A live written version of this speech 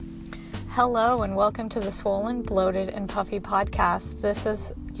Hello and welcome to the Swollen, Bloated, and Puffy podcast. This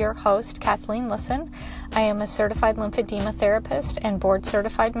is your host, Kathleen Lisson. I am a certified lymphedema therapist and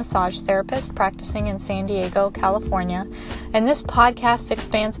board-certified massage therapist practicing in San Diego, California. And this podcast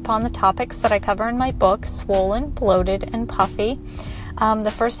expands upon the topics that I cover in my book, Swollen, Bloated, and Puffy.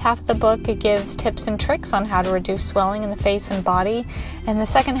 The first half of the book, it gives tips and tricks on how to reduce swelling in the face and body. And the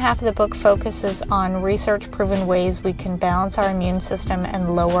second half of the book focuses on research-proven ways we can balance our immune system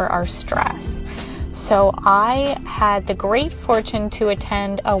and lower our stress. So I had the great fortune to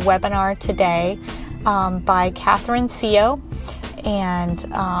attend a webinar today by Catherine Seo, and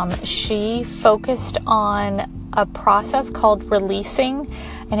she focused on a process called releasing,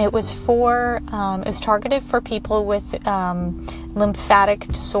 and it was targeted for people with lymphatic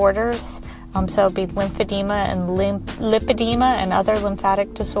disorders. So it'd be lymphedema and lipedema and other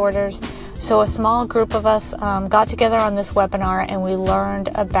lymphatic disorders. So a small group of us got together on this webinar, and we learned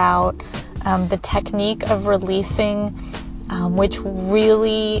about the technique of releasing, which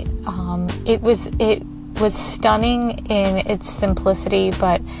really it was stunning in its simplicity,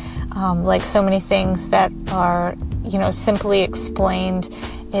 but like so many things that are simply explained,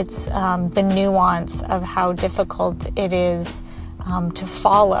 it's the nuance of how difficult it is to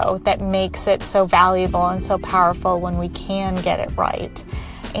follow that makes it so valuable and so powerful when we can get it right.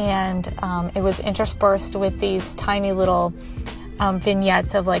 And it was interspersed with these tiny little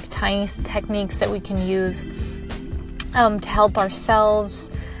vignettes of like tiny techniques that we can use to help ourselves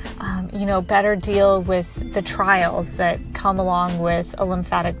better deal with the trials that come along with a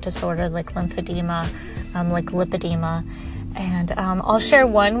lymphatic disorder like lymphedema, like lipedema. And I'll share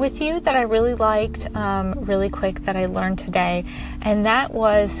one with you that I really liked, really quick, that I learned today. And that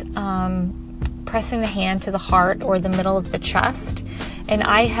was pressing the hand to the heart or the middle of the chest. And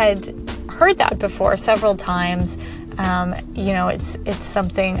I had heard that before several times. It's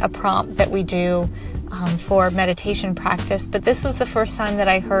something, a prompt that we do for meditation practice. But this was the first time that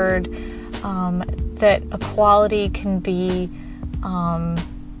I heard that a quality can be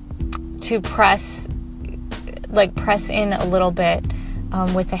to press in a little bit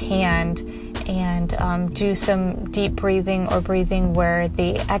with a hand and do some deep breathing or breathing where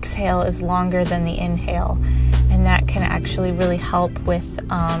the exhale is longer than the inhale. And that can actually really help with,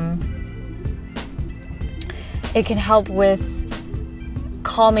 it can help with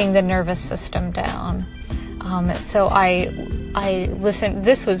calming the nervous system down. So I listened.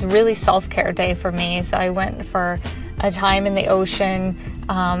 This was really self-care day for me. So I went for a time in the ocean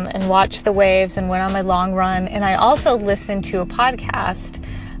and watched the waves and went on my long run. And I also listened to a podcast,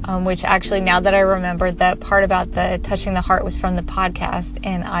 which actually, now that I remember, that part about the touching the heart was from the podcast,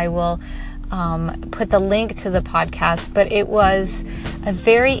 and I will put the link to the podcast. But it was a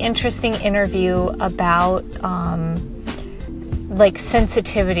very interesting interview about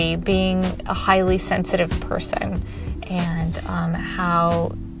sensitivity, being a highly sensitive person, and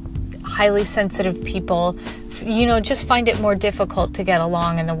how highly sensitive people, just find it more difficult to get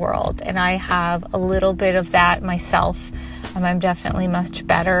along in the world. And I have a little bit of that myself. I'm definitely much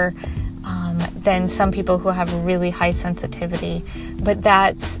better than some people who have really high sensitivity. But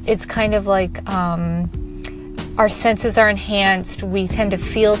it's kind of like our senses are enhanced. We tend to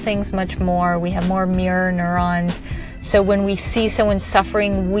feel things much more. We have more mirror neurons. So when we see someone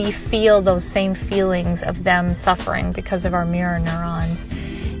suffering, we feel those same feelings of them suffering because of our mirror neurons.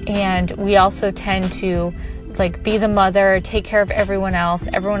 And we also tend to be the mother, take care of everyone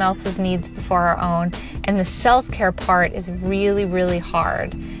else's needs before our own. And the self-care part is really, really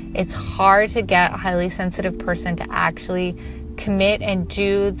hard. It's hard to get a highly sensitive person to actually commit and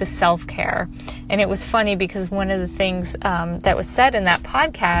do the self-care. And it was funny because one of the things that was said in that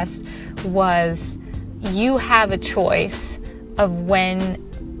podcast was, you have a choice of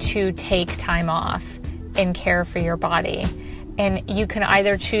when to take time off and care for your body. And you can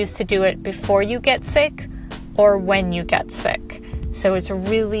either choose to do it before you get sick or when you get sick. So it's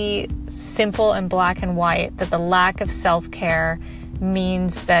really simple and black and white that the lack of self-care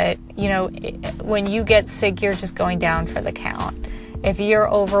means that, when you get sick, you're just going down for the count. If you're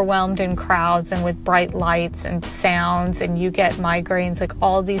overwhelmed in crowds and with bright lights and sounds and you get migraines,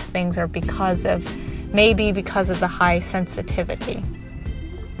 all these things are because of the high sensitivity.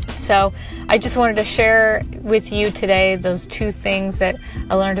 So I just wanted to share with you today those two things that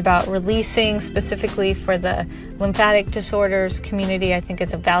I learned about releasing, specifically for the lymphatic disorders community. I think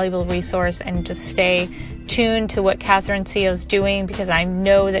it's a valuable resource, and just stay tuned to what Catherine Seo is doing, because I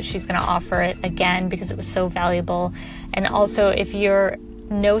know that she's going to offer it again because it was so valuable. And also, if you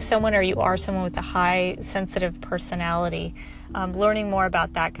know someone or you are someone with a high sensitive personality, learning more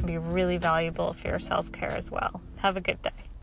about that can be really valuable for your self-care as well. Have a good day.